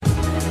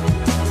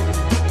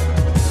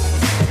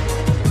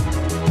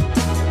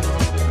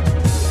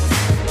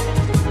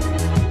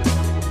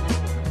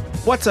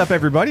What's up,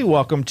 everybody?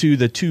 Welcome to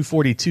the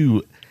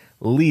 242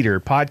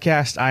 Leader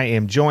Podcast. I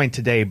am joined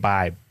today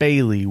by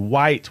Bailey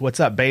White. What's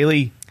up,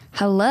 Bailey?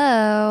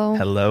 Hello.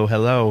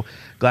 Hello.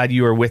 Glad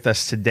you are with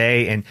us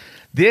today. And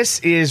this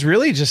is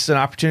really just an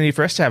opportunity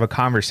for us to have a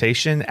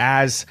conversation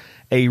as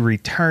a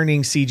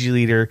returning CG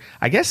leader.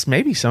 I guess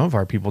maybe some of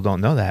our people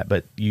don't know that,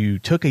 but you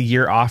took a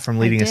year off from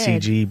leading a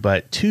CG,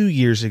 but 2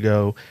 years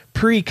ago,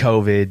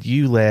 pre-COVID,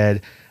 you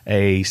led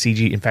a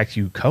CG. In fact,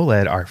 you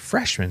co-led our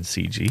freshman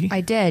CG.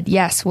 I did,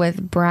 yes,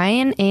 with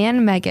Brian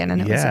and Megan,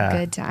 and it was a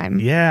good time.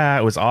 Yeah,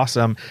 it was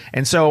awesome.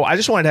 And so I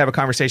just wanted to have a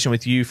conversation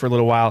with you for a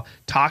little while,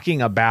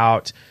 talking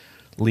about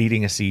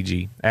leading a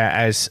CG.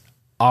 As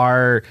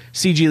our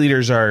CG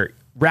leaders are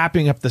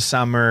wrapping up the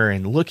summer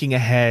and looking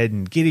ahead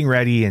and getting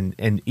ready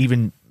and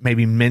even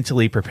maybe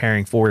mentally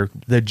preparing for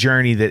the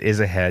journey that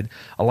is ahead.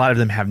 A lot of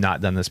them have not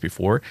done this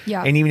before.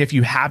 Yeah. And even if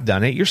you have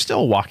done it, you're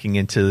still walking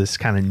into this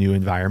kind of new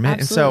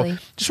environment. Absolutely. And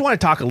so just want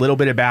to talk a little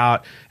bit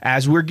about,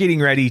 as we're getting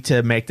ready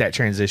to make that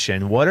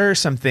transition, what are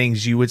some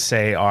things you would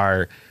say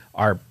are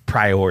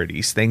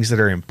priorities, things that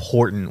are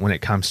important when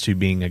it comes to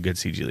being a good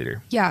CG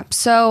leader? Yeah.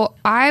 So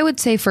I would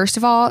say, first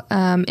of all,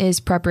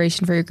 is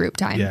preparation for your group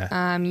time.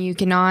 Yeah. You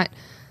cannot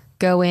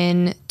go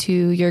in to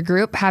your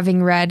group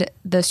having read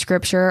the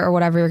scripture or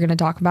whatever you're going to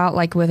talk about,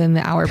 like within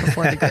the hour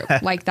before the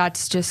group. Like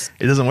that's just...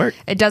 It doesn't work.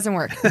 It doesn't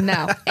work.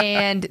 No.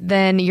 And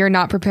then you're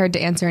not prepared to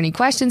answer any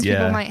questions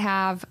people might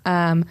have.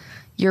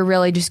 You're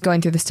really just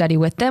going through the study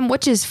with them,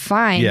 which is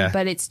fine,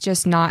 but it's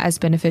just not as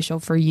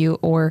beneficial for you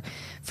or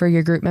for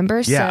your group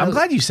members. Yeah, so, I'm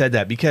glad you said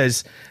that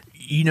because,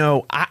 you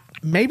know,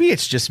 maybe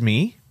it's just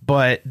me,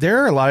 but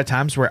there are a lot of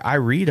times where I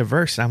read a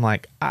verse and I'm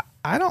like,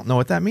 I don't know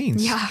what that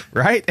means. Yeah.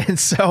 Right. And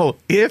so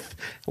if,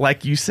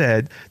 like you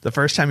said, the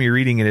first time you're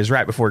reading it is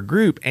right before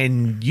group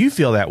and you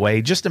feel that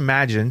way, just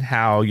imagine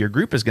how your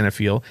group is going to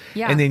feel.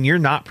 Yeah. And then you're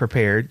not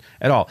prepared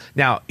at all.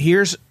 Now,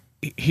 here's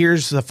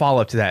the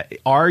follow up to that.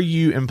 Are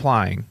you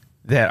implying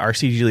that our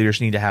CG leaders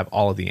need to have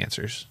all of the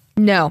answers?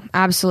 No,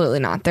 absolutely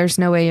not. There's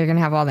no way you're going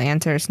to have all the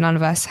answers. None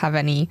of us have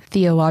any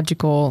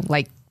theological,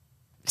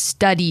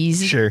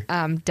 studies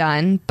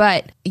done,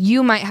 but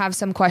you might have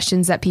some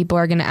questions that people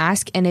are going to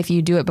ask, and if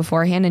you do it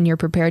beforehand and you're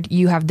prepared,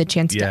 you have the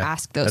chance to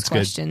ask those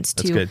questions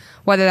to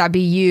whether that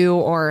be you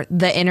or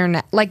the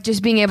internet,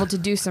 just being able to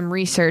do some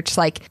research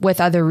with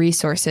other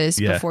resources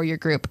before your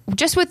group,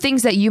 just with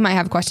things that you might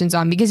have questions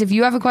on, because if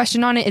you have a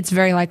question on it, it's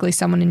very likely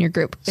someone in your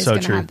group is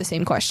going to have the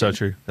same question. So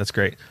true. That's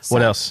great.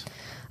 What else?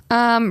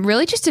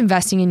 Really just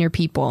investing in your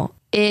people.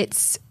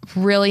 It's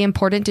really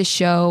important to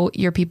show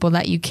your people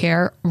that you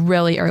care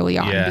really early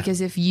on, because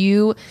if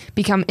you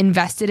become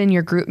invested in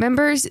your group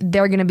members,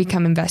 they're going to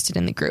become invested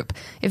in the group.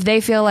 If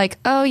they feel like,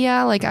 oh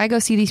yeah, I go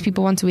see these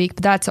people once a week,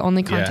 but that's the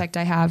only contact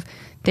I have.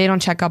 They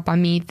don't check up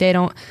on me. They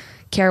don't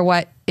care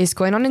what is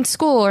going on in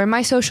school or in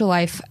my social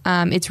life.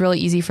 It's really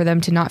easy for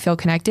them to not feel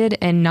connected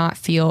and not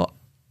feel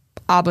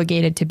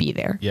obligated to be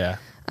there. Yeah.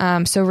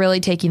 So really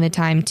taking the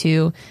time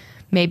to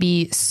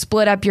maybe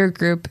split up your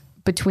group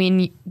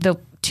between the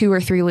 2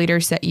 or 3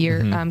 leaders that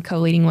you're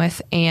co-leading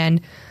with,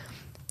 and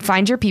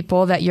find your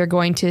people that you're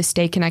going to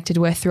stay connected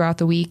with throughout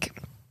the week,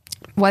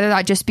 whether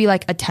that just be a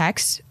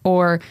text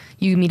or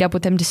you meet up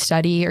with them to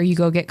study or you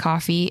go get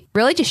coffee.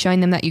 Really just showing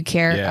them that you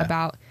care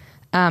about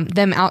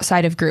them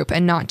outside of group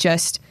and not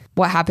just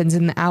what happens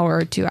in the hour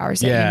or 2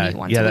 hours that you meet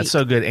once a week. Yeah, that's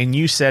so good. And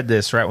you said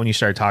this right when you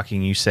started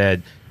talking. You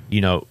said,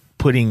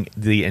 putting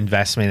the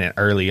investment in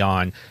early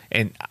on.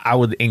 And I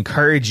would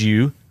encourage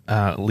you,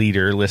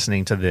 leader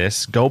listening to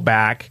this, go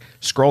back,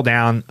 scroll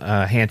down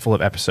a handful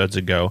of episodes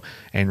ago,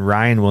 and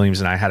Ryan Williams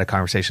and I had a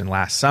conversation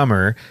last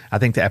summer. I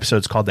think the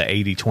episode's called the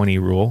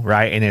 80-20 rule,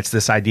 right? And it's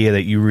this idea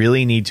that you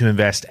really need to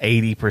invest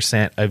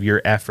 80% of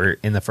your effort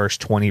in the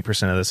first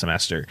 20% of the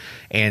semester,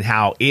 and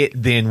how it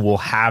then will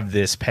have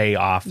this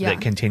payoff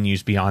that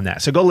continues beyond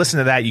that. So go listen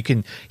to that. You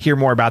can hear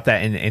more about that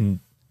and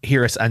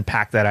hear us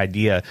unpack that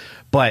idea.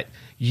 But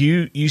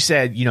you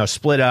said,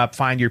 split up,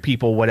 find your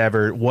people,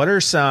 whatever. What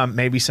are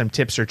maybe some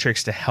tips or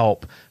tricks to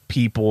help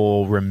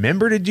people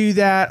remember to do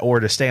that or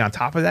to stay on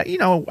top of that?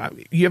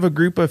 You have a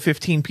group of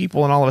 15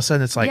 people and all of a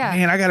sudden it's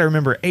man, I got to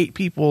remember 8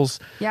 people's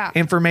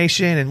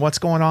information and what's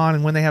going on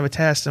and when they have a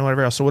test and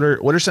whatever else. So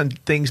what are some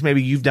things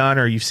maybe you've done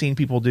or you've seen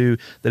people do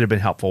that have been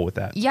helpful with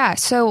that? Yeah.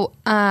 So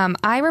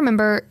I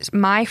remember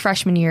my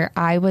freshman year,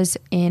 I was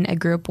in a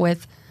group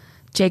with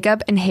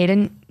Jacob and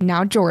Hayden,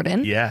 now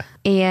Jordan. Yeah.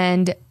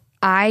 And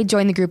I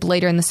joined the group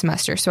later in the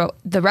semester. So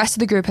the rest of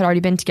the group had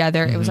already been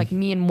together. It was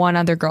me and one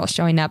other girl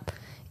showing up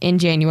in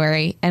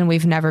January, and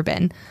we've never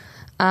been.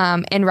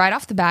 And right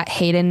off the bat,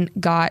 Hayden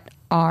got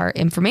our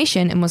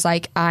information and was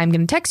like, I'm going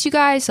to text you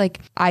guys.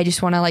 I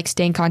just want to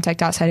stay in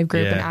contact outside of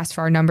group and ask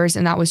for our numbers.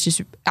 And that was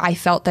just, I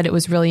felt that it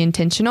was really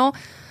intentional.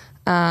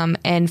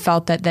 And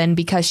felt that then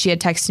because she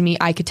had texted me,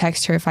 I could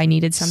text her if I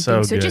needed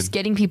something. So just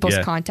getting people's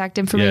contact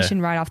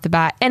information right off the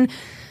bat. And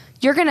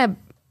you're going to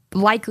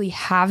likely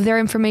have their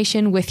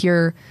information with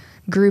your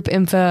group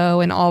info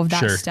and all of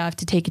that stuff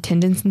to take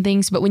attendance and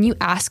things. But when you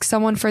ask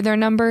someone for their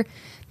number,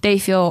 they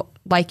feel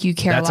like you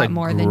care That's a a lot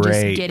more than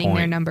just great getting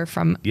their point. number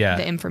from Yeah.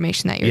 the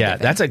information that you're Yeah,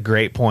 given. that's a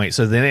great point.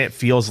 So then it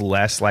feels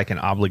less like an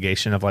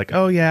obligation of like,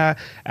 oh yeah,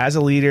 as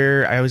a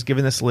leader, I was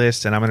given this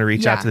list and I'm going to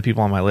reach out Yeah. to the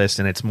people on my list.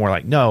 And it's more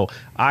like, no,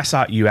 I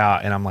sought you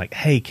out and I'm like,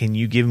 hey, can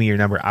you give me your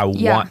number? I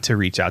want to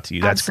reach out to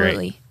you. That's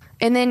Absolutely. great.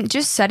 And then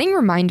just setting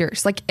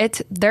reminders. Like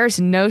there's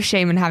no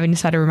shame in having to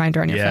set a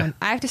reminder on your Yeah. phone.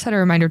 I have to set a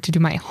reminder to do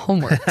my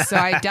homework. So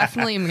I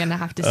definitely am going to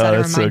have to set a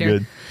that's so reminder.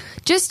 good.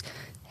 Just,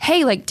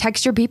 hey, like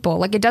text your people.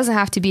 Like it doesn't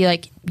have to be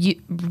like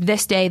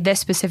this day,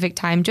 this specific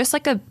time. Just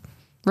like a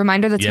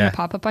reminder that's going to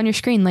pop up on your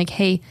screen. Like,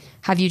 hey,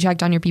 have you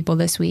checked on your people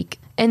this week?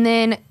 And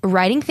then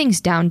writing things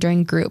down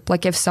during group.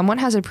 Like if someone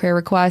has a prayer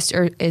request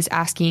or is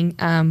asking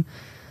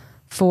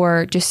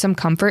for just some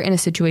comfort in a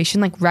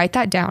situation, like write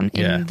that down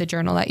in the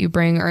journal that you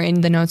bring or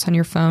in the notes on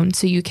your phone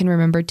so you can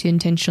remember to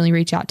intentionally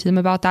reach out to them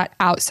about that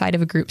outside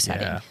of a group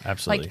setting. Yeah,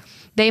 absolutely. Like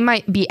they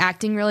might be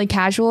acting really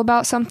casual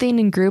about something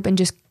in group and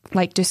just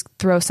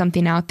throw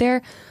something out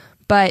there,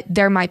 but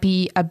there might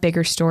be a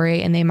bigger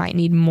story and they might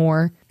need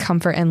more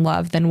comfort and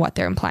love than what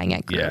they're implying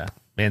at group. Yeah.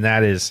 And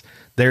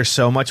there's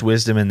so much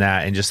wisdom in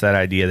that, and just that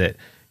idea that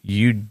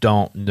you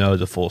don't know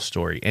the full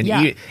story.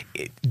 And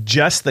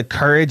just the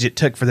courage it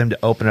took for them to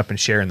open up and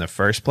share in the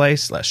first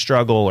place, a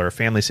struggle or a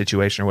family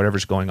situation or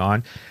whatever's going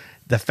on.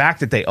 The fact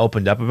that they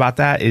opened up about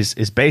that is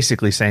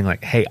basically saying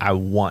like, hey, I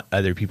want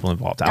other people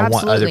involved. I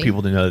want other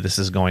people to know that this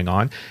is going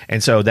on.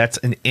 And so that's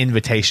an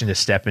invitation to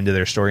step into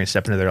their story and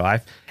step into their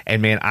life.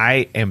 And man,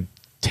 I am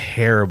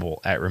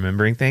terrible at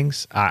remembering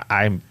things.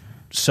 I'm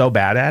so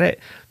bad at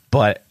it.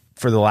 But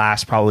for the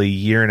last probably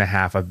year and a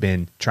half, I've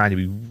been trying to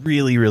be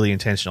really, really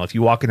intentional. If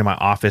you walk into my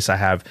office, I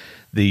have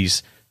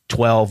these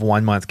 12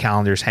 one-month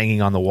calendars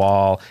hanging on the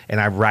wall, and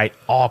I write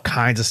all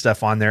kinds of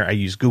stuff on there. I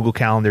use Google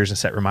Calendars and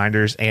set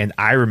reminders. And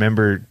I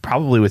remember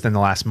probably within the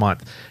last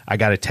month, I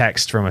got a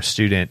text from a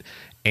student,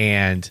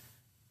 and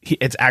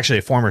it's actually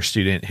a former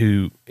student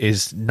who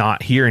is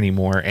not here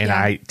anymore. And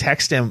I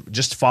text him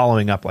just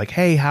following up like,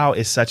 hey, how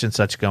is such and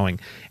such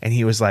going? And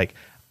he was like,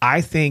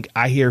 I think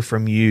I hear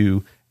from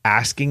you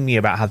asking me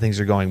about how things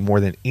are going more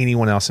than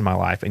anyone else in my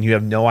life. And you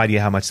have no idea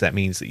how much that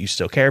means that you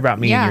still care about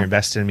me and you're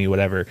invested in me,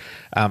 whatever.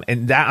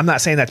 And that, I'm not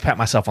saying that to pat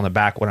myself on the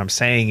back. What I'm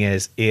saying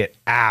is it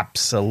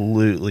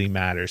absolutely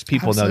matters.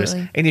 People notice.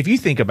 And if you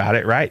think about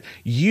it, right,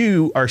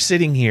 you are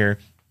sitting here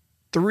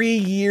 3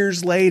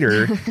 years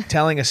later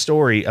telling a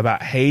story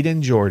about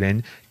Hayden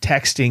Jordan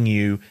texting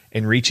you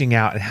and reaching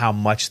out and how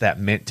much that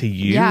meant to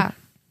you. Yeah.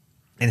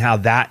 And how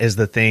that is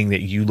the thing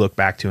that you look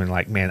back to and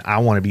like, man, I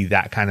want to be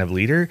that kind of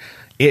leader.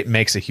 It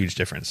makes a huge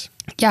difference.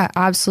 Yeah,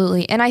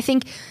 absolutely. And I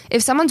think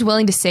if someone's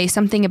willing to say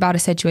something about a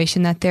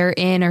situation that they're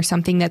in or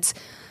something that's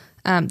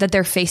that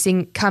they're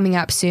facing coming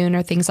up soon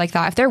or things like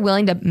that, if they're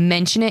willing to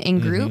mention it in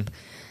group,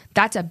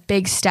 that's a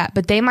big step.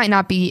 But they might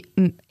not be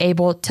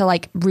able to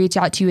like reach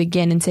out to you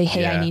again and say,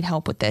 hey, I need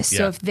help with this.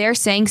 So if they're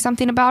saying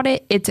something about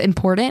it, it's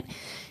important.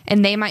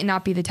 And they might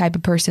not be the type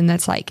of person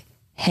that's like,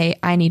 hey,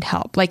 I need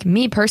help. Like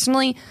me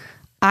personally,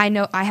 I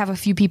know I have a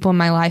few people in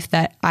my life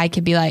that I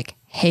could be like,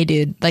 hey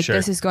dude, like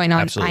this is going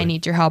on. Absolutely. I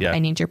need your help. I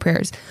need your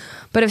prayers.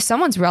 But if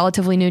someone's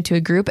relatively new to a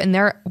group and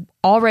they're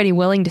already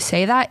willing to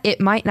say that,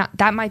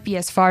 that might be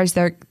as far as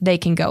they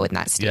can go in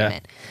that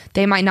statement.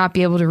 They might not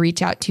be able to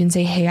reach out to you and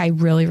say, hey, I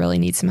really, really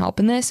need some help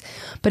in this.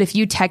 But if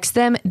you text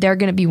them, they're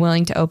going to be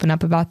willing to open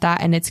up about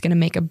that, and it's going to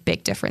make a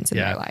big difference in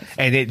their life.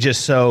 And it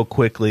just so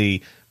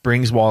quickly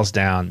brings walls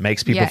down,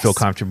 makes people feel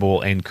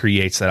comfortable, and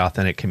creates that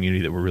authentic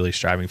community that we're really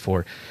striving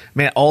for.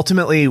 Man,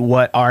 ultimately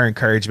what our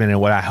encouragement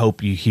and what I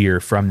hope you hear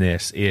from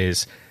this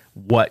is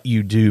what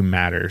you do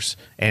matters.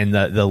 And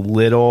the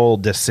little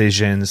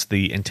decisions,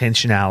 the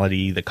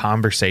intentionality, the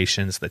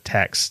conversations, the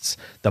texts,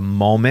 the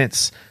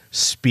moments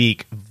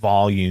speak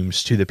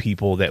volumes to the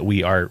people that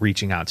we are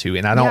reaching out to.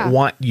 And I don't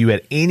want you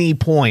at any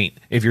point,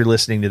 if you're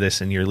listening to this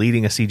and you're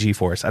leading a CG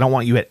for us, I don't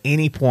want you at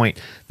any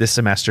point this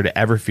semester to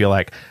ever feel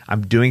like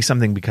I'm doing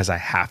something because I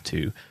have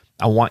to.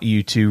 I want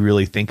you to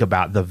really think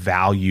about the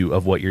value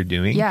of what you're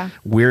doing. Yeah.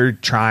 We're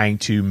trying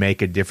to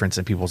make a difference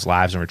in people's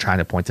lives, and we're trying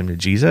to point them to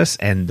Jesus.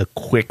 And the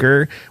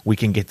quicker we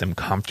can get them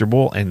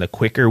comfortable and the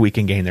quicker we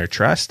can gain their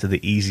trust, the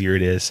easier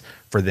it is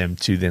for them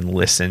to then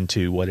listen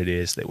to what it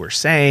is that we're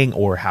saying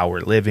or how we're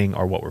living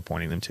or what we're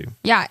pointing them to.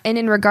 Yeah. And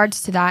in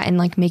regards to that and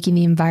like making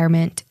the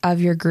environment of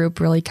your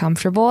group really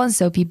comfortable, and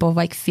so people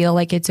like feel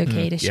like it's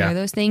okay to share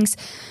those things,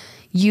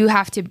 you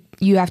have to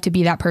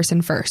be that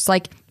person first.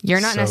 Like you're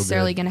not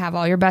necessarily going to have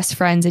all your best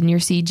friends in your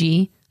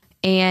CG,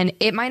 and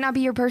it might not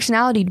be your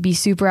personality to be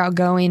super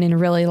outgoing and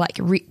really like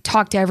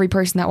talk to every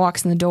person that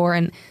walks in the door.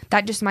 And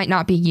that just might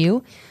not be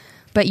you,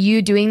 but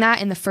you doing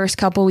that in the first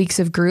couple weeks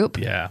of group,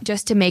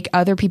 just to make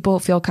other people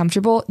feel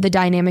comfortable, the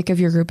dynamic of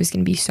your group is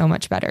going to be so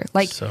much better.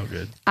 Like so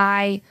good.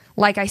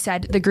 Like I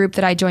said, the group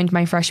that I joined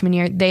my freshman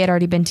year, they had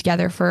already been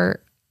together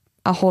for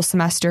a whole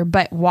semester,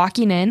 but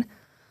walking in,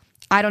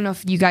 I don't know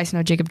if you guys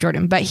know Jacob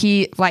Jordan, but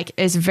he like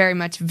is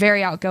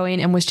very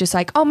outgoing and was just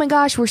like, oh my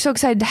gosh, we're so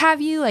excited to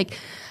have you. Like,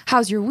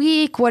 how's your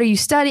week? What are you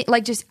studying?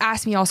 Like, just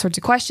asked me all sorts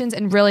of questions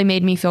and really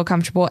made me feel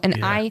comfortable.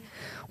 And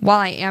while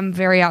I am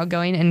very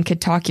outgoing and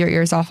could talk your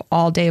ears off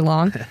all day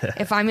long,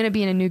 if I'm going to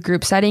be in a new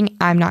group setting,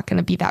 I'm not going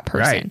to be that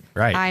person.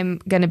 Right. I'm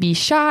going to be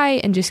shy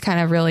and just kind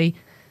of really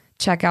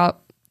check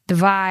out the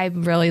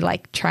vibe, really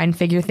like try and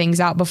figure things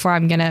out before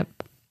I'm going to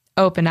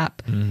open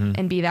up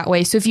and be that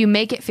way. So if you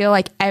make it feel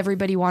like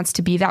everybody wants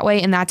to be that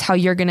way and that's how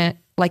you're going to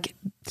like,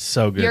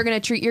 so good, you're going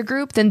to treat your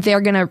group, then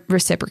they're going to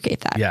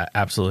reciprocate that. Yeah,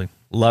 absolutely.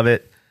 Love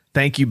it.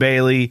 Thank you,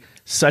 Bailey.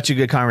 Such a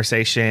good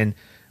conversation,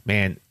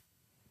 man.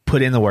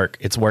 Put in the work.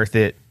 It's worth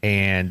it.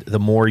 And the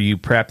more you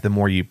prep, the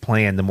more you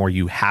plan, the more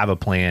you have a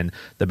plan,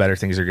 the better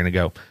things are going to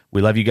go.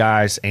 We love you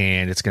guys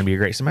and it's going to be a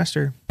great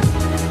semester.